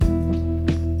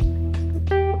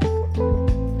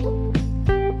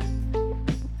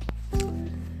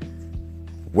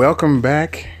Welcome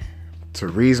back to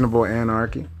Reasonable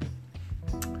Anarchy.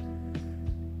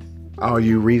 All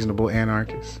you reasonable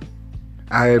anarchists.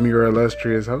 I am your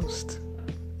illustrious host,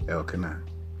 El Kanai.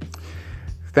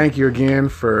 Thank you again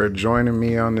for joining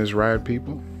me on this ride,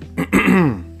 people.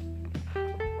 I'm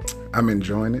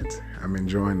enjoying it. I'm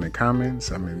enjoying the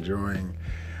comments. I'm enjoying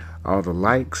all the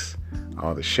likes,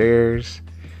 all the shares.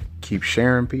 Keep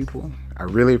sharing, people. I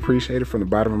really appreciate it from the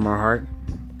bottom of my heart.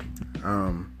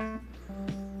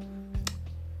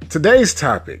 Today's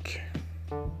topic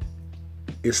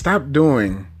is stop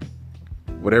doing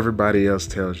what everybody else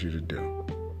tells you to do.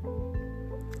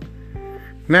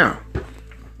 Now,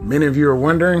 many of you are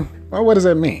wondering, well, what does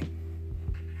that mean?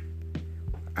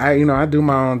 I do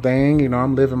my own thing.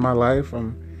 I'm living my life.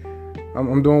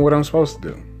 I'm doing what I'm supposed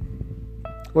to do.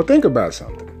 Well, think about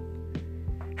something.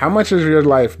 How much has your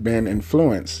life been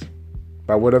influenced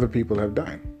by what other people have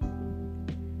done?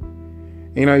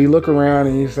 You look around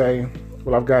and you say,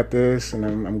 well, I've got this and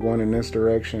I'm going in this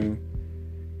direction.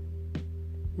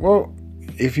 Well,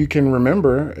 if you can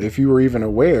remember, if you were even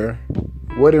aware,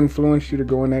 what influenced you to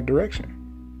go in that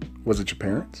direction? Was it your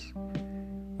parents?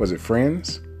 Was it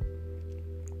friends?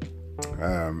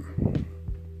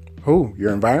 Who?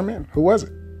 Your environment? Who was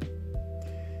it?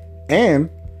 And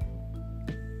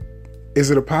is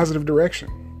it a positive direction?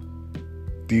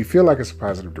 Do you feel like it's a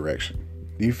positive direction?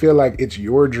 Do you feel like it's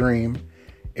your dream?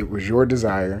 It was your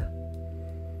desire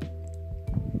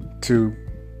to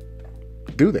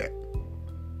do that?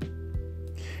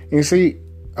 And you see,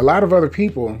 a lot of other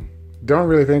people don't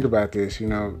really think about this.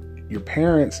 Your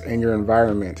parents and your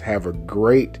environment have a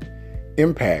great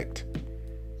impact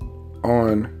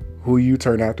on who you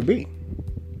turn out to be.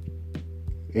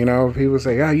 People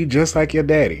say, oh, you just like your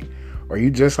daddy, or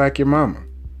you just like your mama.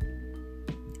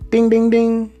 Ding, ding,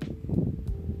 ding.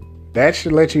 That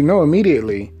should let you know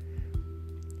immediately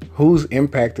who's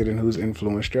impacted and who's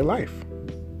influenced your life.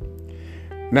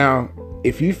 Now,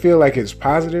 if you feel like it's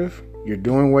positive, you're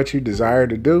doing what you desire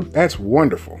to do, that's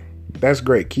wonderful. That's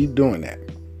great. Keep doing that.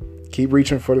 Keep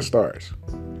reaching for the stars.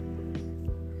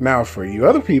 Now, for you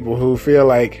other people who feel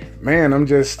like, man, I'm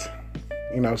just,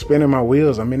 spinning my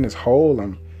wheels. I'm in this hole.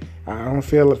 I don't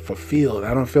feel fulfilled.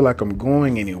 I don't feel like I'm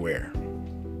going anywhere.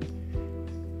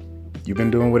 You've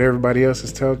been doing what everybody else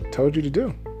has told you to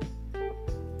do.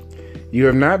 You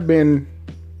have not been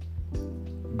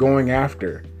going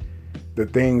after the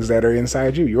things that are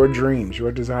inside you, your dreams,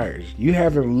 your desires. You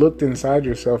haven't looked inside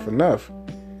yourself enough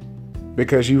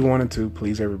because you wanted to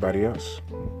please everybody else.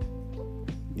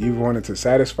 You wanted to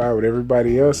satisfy what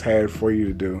everybody else had for you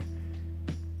to do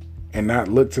and not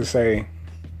look to say,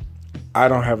 I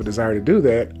don't have a desire to do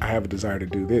that. I have a desire to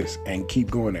do this, and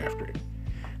keep going after it.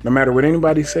 No matter what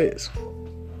anybody says.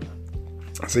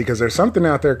 See, because there's something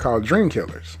out there called dream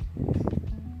killers.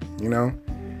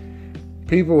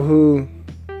 People who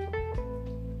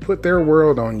put their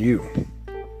world on you.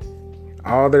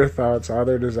 All their thoughts, all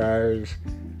their desires,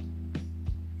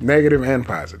 negative and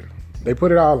positive. They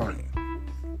put it all on you.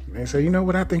 They say, you know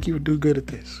what? I think you would do good at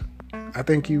this. I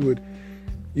think you would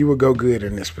go good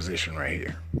in this position right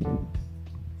here.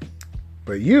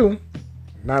 But you,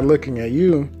 not looking at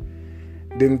you,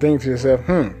 didn't think to yourself,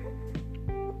 I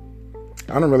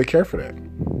don't really care for that.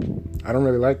 I don't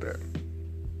really like that.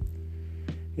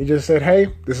 You just said, hey,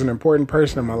 this is an important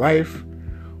person in my life,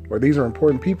 or these are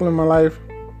important people in my life.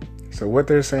 So what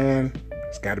they're saying,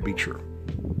 it's got to be true.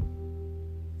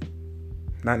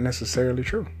 Not necessarily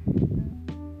true.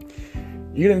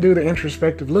 You didn't do the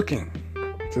introspective looking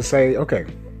to say, okay,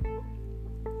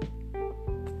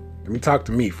 let me talk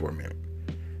to me for a minute.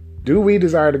 Do we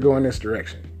desire to go in this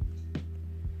direction?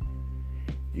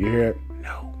 You hear,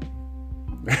 no.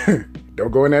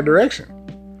 Don't go in that direction.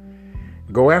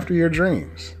 Go after your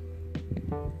dreams.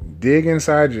 Dig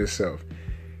inside yourself.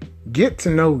 Get to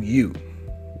know you.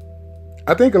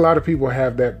 I think a lot of people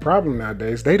have that problem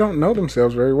nowadays. They don't know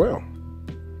themselves very well.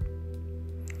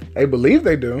 They believe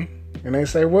they do. And they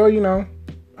say, well,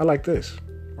 I like this,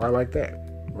 or I like that,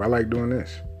 or I like doing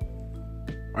this.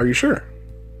 Are you sure?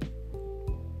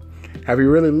 Have you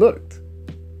really looked?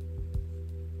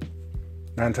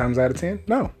 9 times out of 10,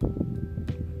 no.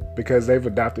 Because they've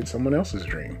adopted someone else's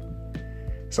dream,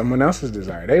 someone else's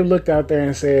desire. They've looked out there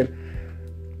and said,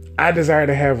 I desire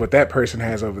to have what that person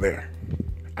has over there.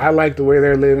 I like the way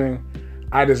they're living.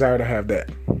 I desire to have that.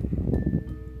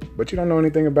 But you don't know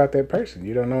anything about that person.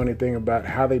 You don't know anything about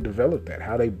how they developed that,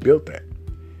 how they built that.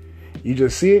 You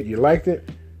just see it, you liked it.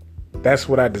 That's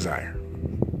what I desire.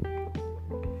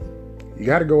 You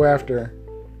got to go after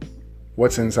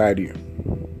what's inside you.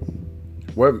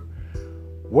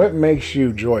 What makes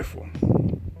you joyful?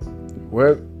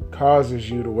 What causes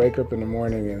you to wake up in the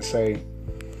morning and say,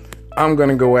 I'm going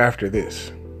to go after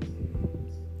this?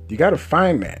 You got to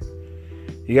find that.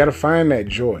 You got to find that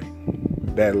joy,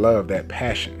 that love, that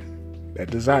passion,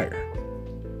 that desire.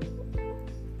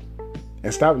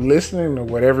 And stop listening to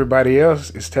what everybody else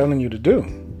is telling you to do,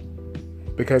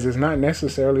 because it's not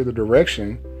necessarily the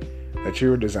direction that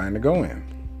you were designed to go in.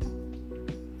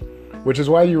 Which is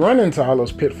why you run into all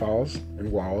those pitfalls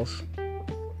and walls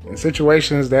and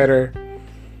situations that are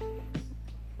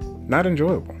not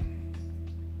enjoyable.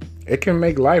 It can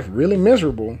make life really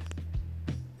miserable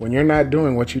when you're not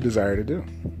doing what you desire to do.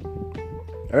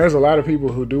 And there's a lot of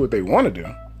people who do what they want to do,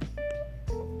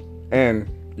 and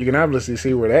you can obviously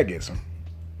see where that gets them.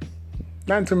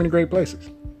 Not in too many great places.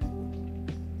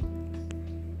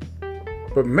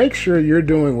 But make sure you're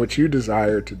doing what you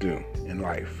desire to do in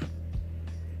life.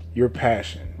 Your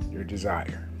passion, your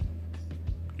desire,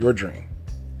 your dream.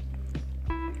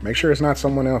 Make sure it's not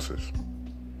someone else's.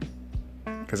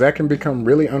 Because that can become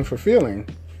really unfulfilling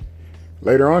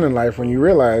later on in life when you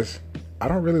realize, I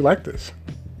don't really like this.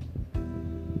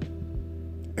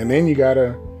 And then you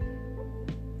gotta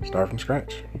start from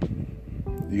scratch.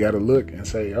 You gotta look and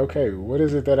say, okay, what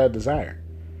is it that I desire?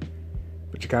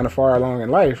 But you're kind of far along in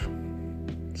life,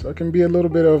 so it can be a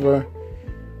little bit of a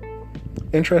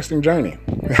interesting journey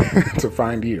to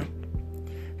find you,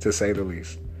 to say the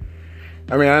least.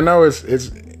 I mean, I know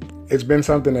it's been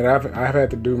something that I've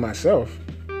had to do myself,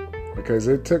 because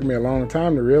it took me a long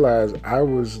time to realize I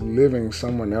was living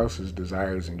someone else's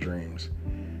desires and dreams.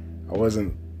 I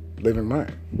wasn't living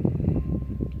mine.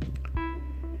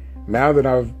 Now that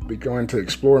I've begun to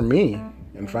explore me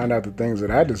and find out the things that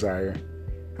I desire,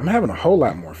 I'm having a whole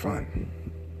lot more fun.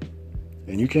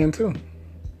 And you can too.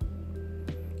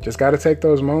 Just got to take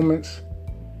those moments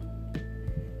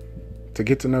to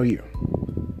get to know you.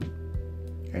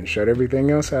 And shut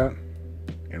everything else out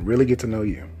and really get to know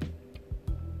you.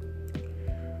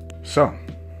 So,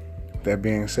 with that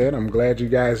being said, I'm glad you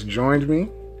guys joined me.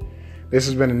 This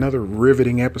has been another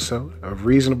riveting episode of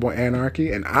Reasonable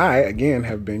Anarchy, and I, again,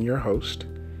 have been your host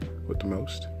with the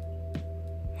most,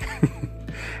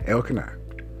 El Kanai.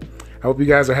 I hope you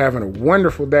guys are having a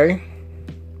wonderful day.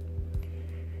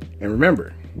 And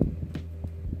remember,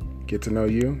 get to know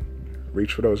you,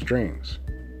 reach for those dreams.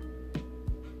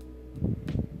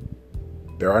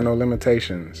 There are no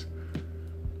limitations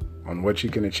on what you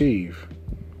can achieve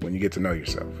when you get to know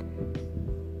yourself.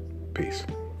 Peace.